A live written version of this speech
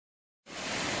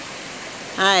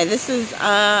Hi, this is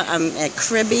I'm at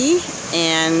Kribi,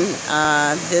 and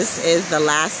this is the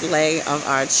last leg of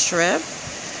our trip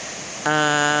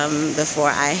before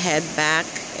I head back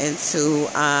into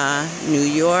New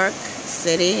York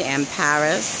City and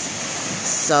Paris.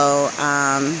 So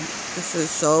this is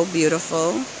so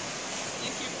beautiful. If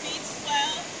your feet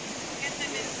swell, get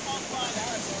them in salt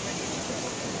water.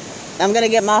 I'm gonna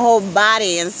get my whole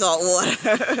body in salt water.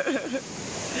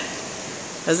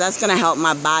 Because that's going to help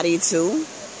my body too,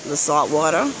 the salt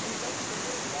water.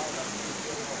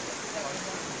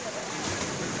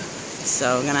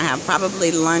 So we're going to have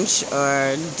probably lunch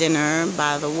or dinner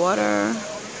by the water.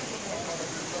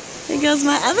 Here goes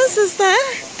my other sister.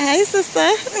 Hey, sister.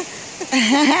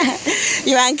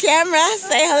 You're on camera.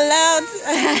 Say hello.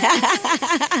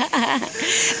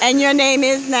 And your name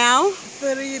is now?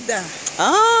 Frida.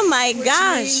 Oh my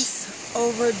gosh. Means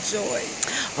overjoyed.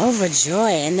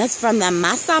 Overjoyed, and that's from the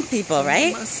Massa people,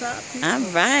 right? Massa people. All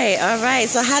right.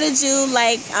 So how did you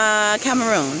like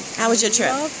Cameroon? How was your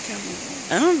trip? I love Cameroon.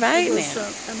 All right, It was now.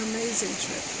 an amazing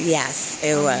trip. Yes,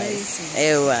 it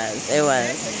Amazing. was. It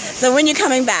was. So when you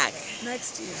coming back?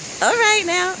 Next year. All right,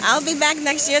 now I'll be back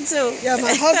next year too. Yeah,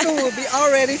 my husband will be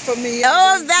all ready for me.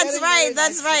 Oh, that's right.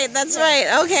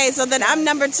 Okay, so then I'm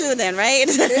number 2 then, right?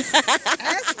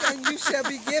 Ask and you shall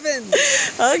be given.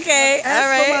 Okay, Ask all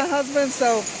right. for my husband,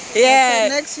 so yeah.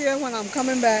 next year when I'm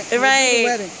coming back, we'll Right. do the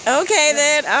wedding. Okay,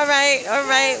 Yeah. then. All right.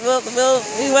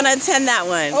 We want to attend that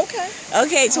one. Okay.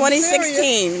 Okay,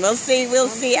 2016. We'll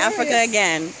see Africa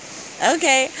again.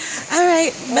 Okay. All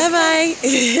right. Bye-bye.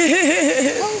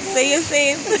 See you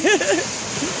soon.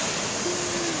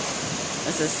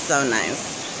 This is so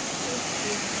nice.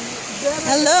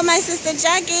 Hello, my sister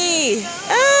Jackie.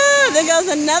 Oh, there goes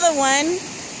another one.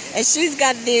 And she's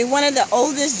got one of the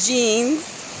oldest jeans.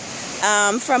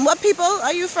 From what people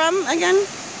are you from again?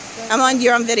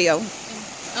 You're on video.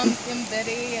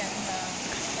 Mbedi and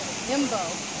Yimbo.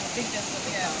 I think that's what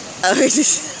they call it.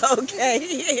 Okay.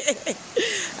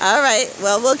 All right.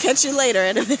 Well, we'll catch you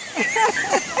later.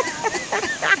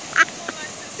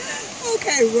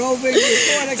 Okay, roving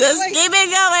reporter. Just keep it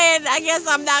going. I guess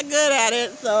I'm not good at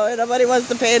it, so nobody wants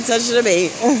to pay attention to me.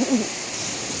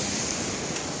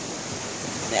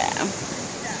 Yeah.